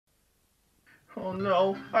Oh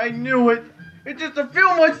no, I knew it! It's just a few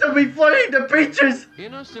months to be flooding the beaches!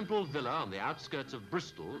 In a simple villa on the outskirts of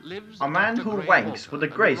Bristol lives A man Dr. who Gray wanks Walker, with the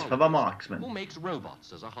grace of a neurologist marksman. who makes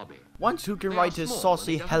robots as a hobby. Once who can They write are his small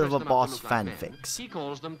saucy and he hell of a doesn't dress boss them up like men. fanfics. He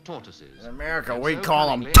calls them tortoises. In America, And we so call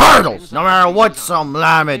them cunningly, turtles, no matter what inside some they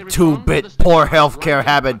lamed respond to the 2-bit poor signals healthcare right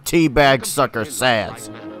habit up teabag in a sucker completely says.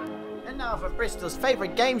 lifelike manner. And now for Bristol's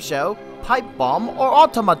favorite game show, Pipe Bomb or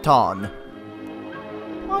Automaton.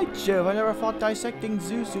 By Jove, I never thought dissecting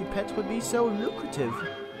Zuzu pets would be so lucrative.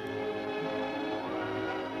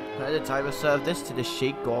 By the time I serve this to the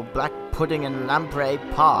sheik or black pudding and lamprey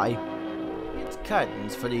pie, it's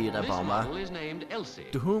curtains for the This Unabomber, model is named Elsie,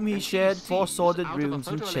 to whom he and she shared sees 4 sordid out of a rooms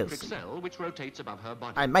in photoelectric Chelsea. cell which rotates above her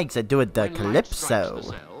body. I makes her do it the When light strikes calypso, the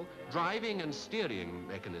cell, driving and steering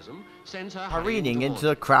mechanism sends her careening into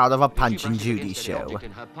the crowd of a Punch and Judy show.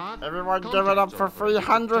 Everyone give it up for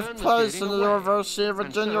 300th place in the University of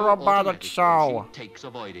Virginia Robotics Show. Takes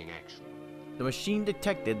avoiding action. The machine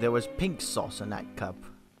detected there was pink sauce in that cup.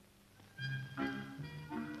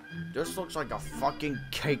 This looks like a fucking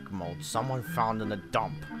cake mold someone found in a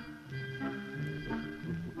dump.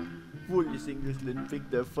 Voice Englishmen think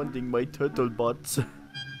they're funding my turtle bots.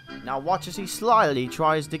 Now watch as he slyly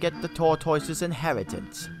tries to get the tortoise's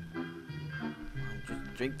inheritance.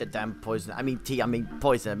 Just drink the damn poison. I mean tea, I mean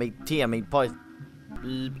poison. I mean tea, I mean poison.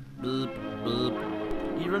 Bleep, bleep,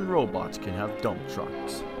 bleep. Even robots can have dump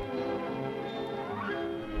trucks.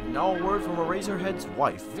 Now a word from Eraserhead's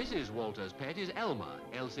wife. Mrs. Walter's pet is Elmer,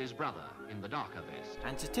 Elsie's brother, in the darker vest.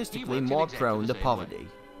 And He statistically works in more exactly prone the to same poverty.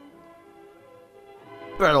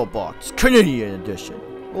 BattleBots, Canadian edition.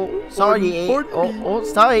 Oh, Sorry,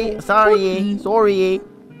 sorry.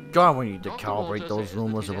 God, we need to calibrate those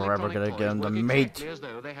rumors if we're ever gonna get them to mate. As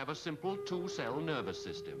though they have a simple 2-cell nervous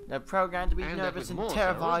system. They're programmed to be And that nervous with and more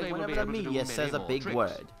terrified cells, they will whenever be the able to do media many says a more big tricks.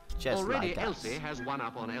 word. Just Already like us. Elsie has one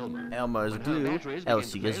up on Elmer. Elmer is When her glue, batteries begin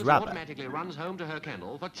Elsie to is fail, she rubber. automatically runs home to her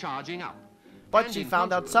kennel for charging up. But And she in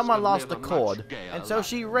found out consequence someone will lost live the a cord, much gayer and so life.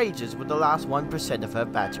 she rages with the last 1% of her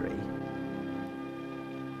battery.